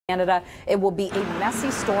Canada. It will be a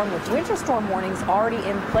messy storm with winter storm warnings already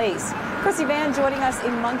in place. Krissy Vann joining us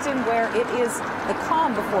in Moncton, where it is the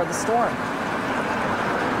calm before the storm.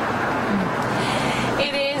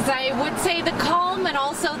 It is, I would say, the calm and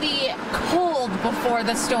also the cold before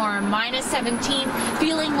the storm. Minus 17,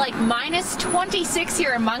 feeling like minus 26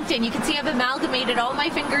 here in Moncton. You can see I've amalgamated all my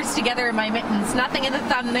fingers together in my mittens, nothing in the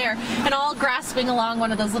thumb there, and all grasping along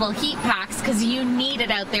one of those little heat packs because you need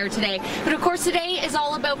it out there today. But of course, today is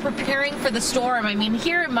all about preparing for the storm. I mean,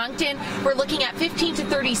 here in Moncton, we're looking at 15 to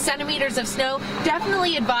 30 centimeters of snow.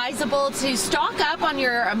 Definitely advisable to stock up on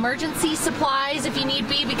your emergency supplies if you need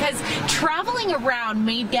be, because traveling around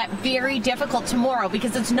may get very difficult tomorrow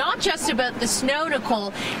because it's not just about the snow,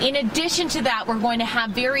 Nicole. In addition to that, we're going to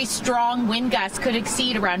have very strong wind gusts, could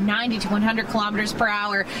exceed around 90 to 100 kilometers per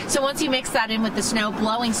hour. So once you mix that in with the snow,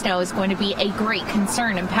 blowing snow is going to be a great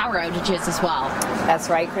concern, and power outages as well. That's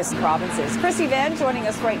right, provinces. Krissy Vann joining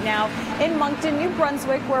us right now in Moncton, New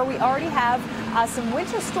Brunswick, where we already have some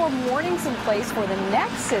winter storm warnings in place for the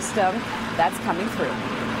next system that's coming through.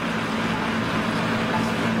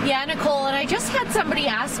 Yeah, Nicole, and I just had somebody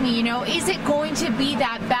ask me, is it going to be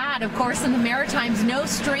that bad? Of course, in the Maritimes, no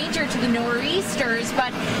stranger to the nor'easters, but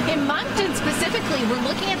in Moncton specifically, we're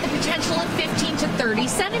looking at the potential of 15 to 30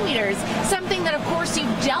 centimeters, something that, of course, you've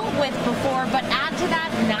dealt with before, but add to that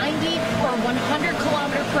 90 or 100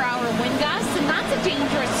 kilometer per hour wind gusts, and that's a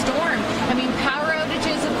dangerous storm. I mean, power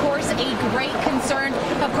outages, of course, a great concern.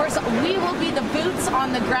 Of course, we will be the boots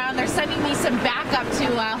on the ground. They're sending me some backup to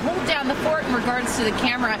hold down the fort in regards to the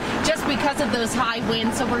camera, just because of those high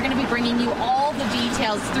winds. So we're going to be bringing you all the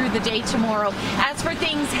details through the day tomorrow. As for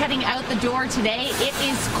things heading out the door today, it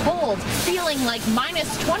is cold, feeling like minus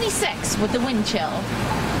 26 with the wind chill.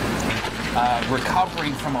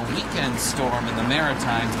 Recovering from a weekend storm in the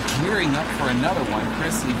Maritimes, gearing up for another one.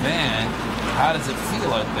 Krissy Vann, how does it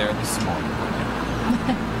feel out there this morning?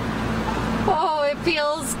 Oh, it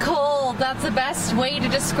feels cold. That's the best way to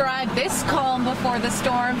describe this calm before the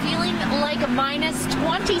storm. Feeling like minus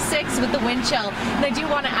 26 with the wind chill. And I do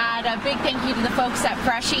want to add a big thank you to the folks at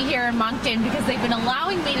Freshie here in Moncton, because they've been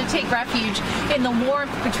allowing me to take refuge in the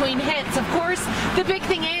warmth between hits. Of course, the big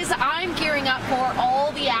thing is I'm gearing up for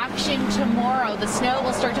all the action tomorrow. The snow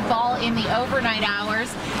will start to fall in the overnight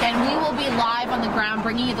hours, and we will be live on the ground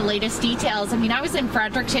bringing you the latest details. I mean, I was in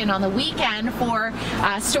Fredericton on the weekend for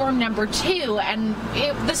storm number 2. And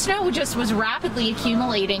the snow just was rapidly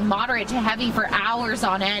accumulating, moderate to heavy for hours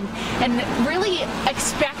on end, and really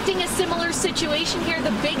expecting a similar situation here.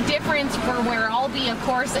 The big difference for where I'll be, of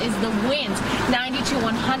course, is the winds, 90 to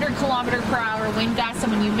 100 kilometer per hour wind gusts,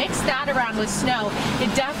 and when you mix that around with snow,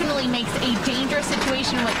 it definitely makes a dangerous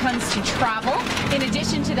situation when it comes to travel. In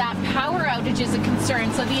addition to that, power outage is a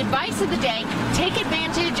concern. So the advice of the day, take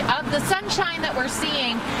advantage of the sunshine that we're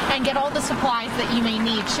seeing and get all the supplies that you may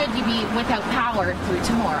need should you be without power through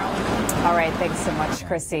tomorrow. All right, thanks so much,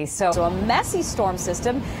 Krissy. So a messy storm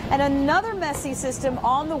system and another messy system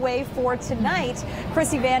on the way for tonight.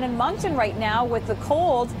 Krissy Vann in Moncton right now with the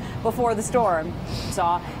cold before the storm.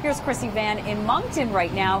 So here's Krissy Vann in Moncton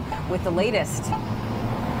right now with the latest.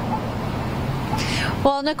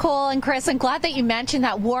 Well, Nicole and Chris, I'm glad that you mentioned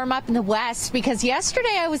that warm up in the west, because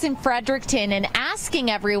yesterday I was in Fredericton and asking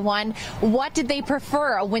everyone what did they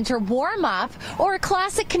prefer, a winter warm up or a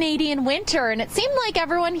classic Canadian winter, and it seemed like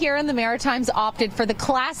everyone here in the Maritimes opted for the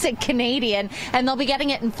classic Canadian, and they'll be getting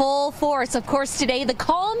it in full force. Of course, today the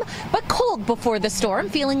calm but cold before the storm,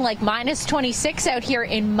 feeling like minus 26 out here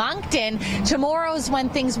in Moncton. Tomorrow's when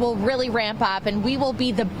things will really ramp up, and we will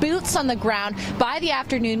be the boots on the ground. By the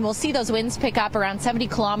afternoon, we'll see those winds pick up around 70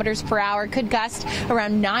 kilometers per hour, could gust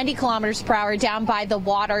around 90 kilometers per hour down by the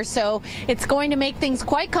water. So it's going to make things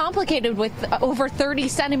quite complicated with over 30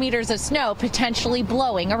 centimeters of snow potentially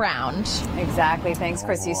blowing around. Exactly. Thanks,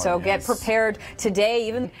 Krissy. So get prepared today.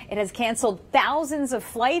 Even it has canceled thousands of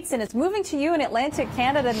flights, and it's moving to you in Atlantic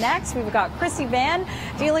Canada next. We've got Krissy Vann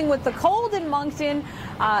dealing with the cold in Moncton,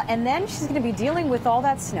 and then she's going to be dealing with all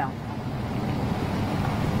that snow.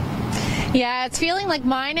 Yeah, it's feeling like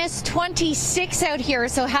minus 26 out here,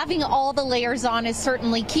 so having all the layers on is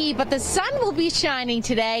certainly key, but the sun will be shining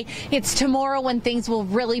today. It's tomorrow when things will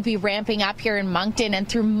really be ramping up here in Moncton and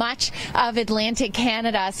through much of Atlantic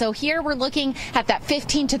Canada. So here we're looking at that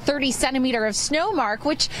 15 to 30 centimeter of snow mark,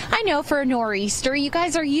 which I know for a nor'easter, you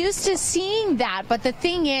guys are used to seeing that, but the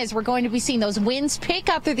thing is we're going to be seeing those winds pick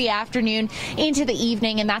up through the afternoon into the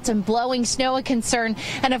evening, and that's a blowing snow a concern.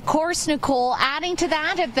 And of course, Nicole, adding to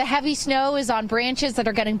that, if the heavy snow is on branches that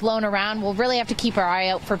are getting blown around, we'll really have to keep our eye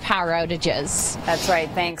out for power outages. That's right.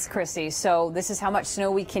 Thanks, Krissy. So this is how much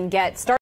snow we can get.